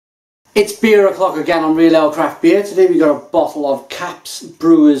It's beer o'clock again on Real Ale Craft Beer. Today we've got a bottle of Kaapse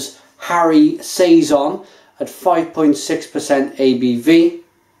Brouwers Harrie Saison at 5.6% ABV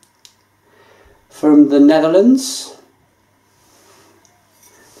from the Netherlands.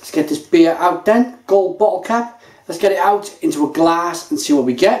 Let's get this beer out then. Gold bottle cap. Let's get it out into a glass and see what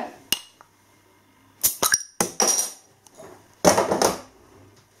we get.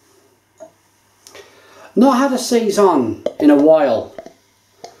 Not had a Saison in a while.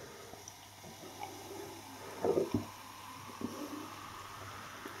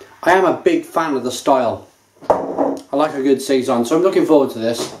 I am a big fan of the style. I like a good Saison, so I'm looking forward to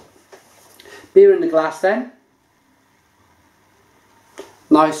this. Beer in the glass then.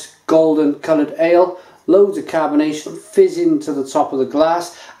 Nice golden coloured ale. Loads of carbonation fizzing to the top of the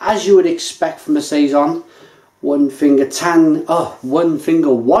glass, as you would expect from a Saison. One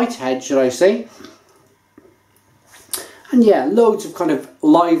finger white head, should I say. And yeah, loads of kind of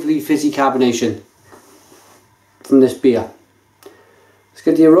lively fizzy carbonation from this beer. Let's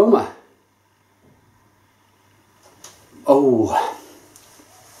get the aroma. Oh,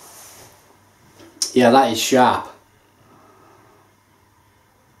 yeah, that is sharp.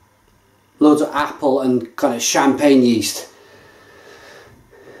 Loads of apple and kind of champagne yeast.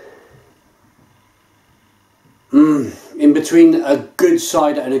 In between a good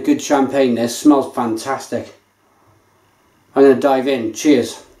cider and a good champagne, this smells fantastic. I'm going to dive in.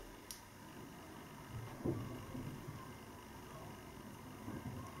 Cheers.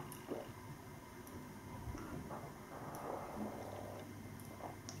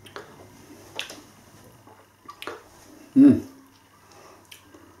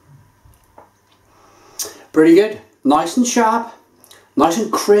 Pretty good. Nice and sharp, nice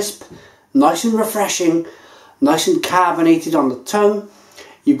and crisp, nice and refreshing, nice and carbonated on the tongue.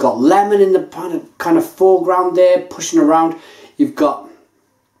 You've got lemon in the kind of foreground there, pushing around. You've got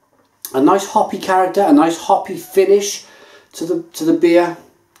a nice hoppy character, a nice hoppy finish to the beer.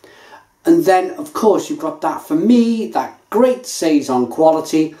 And then, of course, you've got that, for me, that great Saison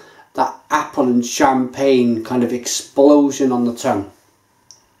quality, that apple and champagne kind of explosion on the tongue.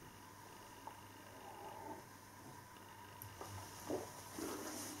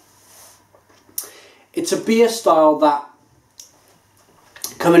 It's a beer style that,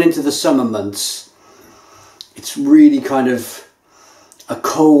 coming into the summer months, it's really kind of a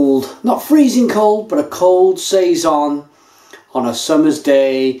cold, not freezing cold, but a cold Saison on a summer's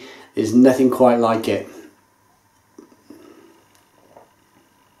day. There's nothing quite like it.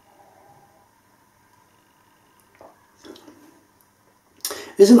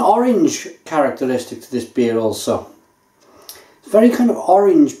 There's an orange characteristic to this beer also. It's very kind of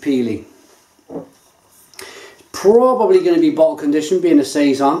orange peely. Probably going to be bottle conditioned, being a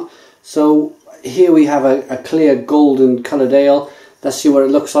Saison. So here we have a clear golden coloured ale. Let's see what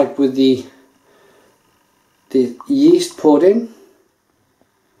it looks like with the yeast poured in.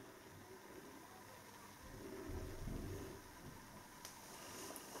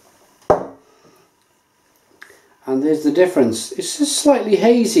 And there's the difference. It's just slightly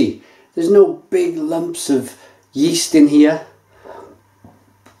hazy. There's no big lumps of yeast in here.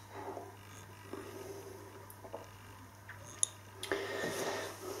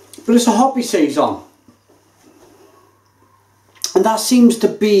 But it's a hoppy Saison. And that seems to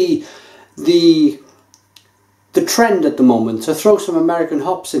be the trend at the moment, to throw some American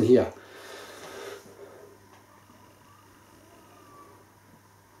hops in here.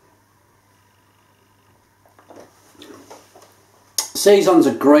 Saisons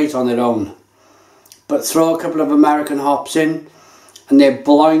are great on their own, but throw a couple of American hops in and they're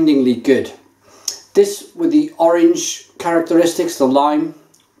blindingly good. This, with the orange characteristics, the lime,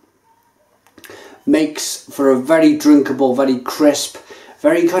 makes for a very drinkable, very crisp,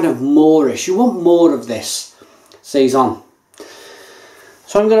 very kind of moreish. You want more of this Saison.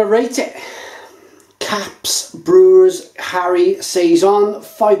 So I'm going to rate it. Kaapse Brouwers Harrie Saison,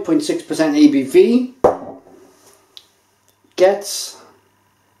 5.6% ABV. Gets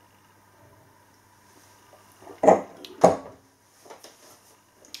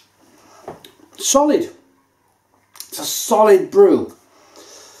solid. It's a solid brew.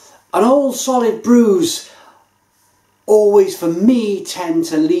 And all solid brews always, for me, tend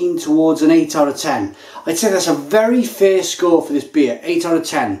to lean towards an 8 out of 10. I'd say that's a very fair score for this beer, 8 out of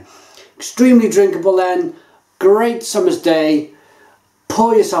 10. Extremely drinkable then, great summer's day,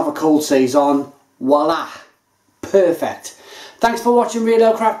 pour yourself a cold Saison, voila, perfect. Thanks for watching Real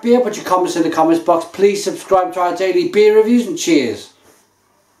Ale Craft Beer. Put your comments in the comments box. Please subscribe to our daily beer reviews and cheers.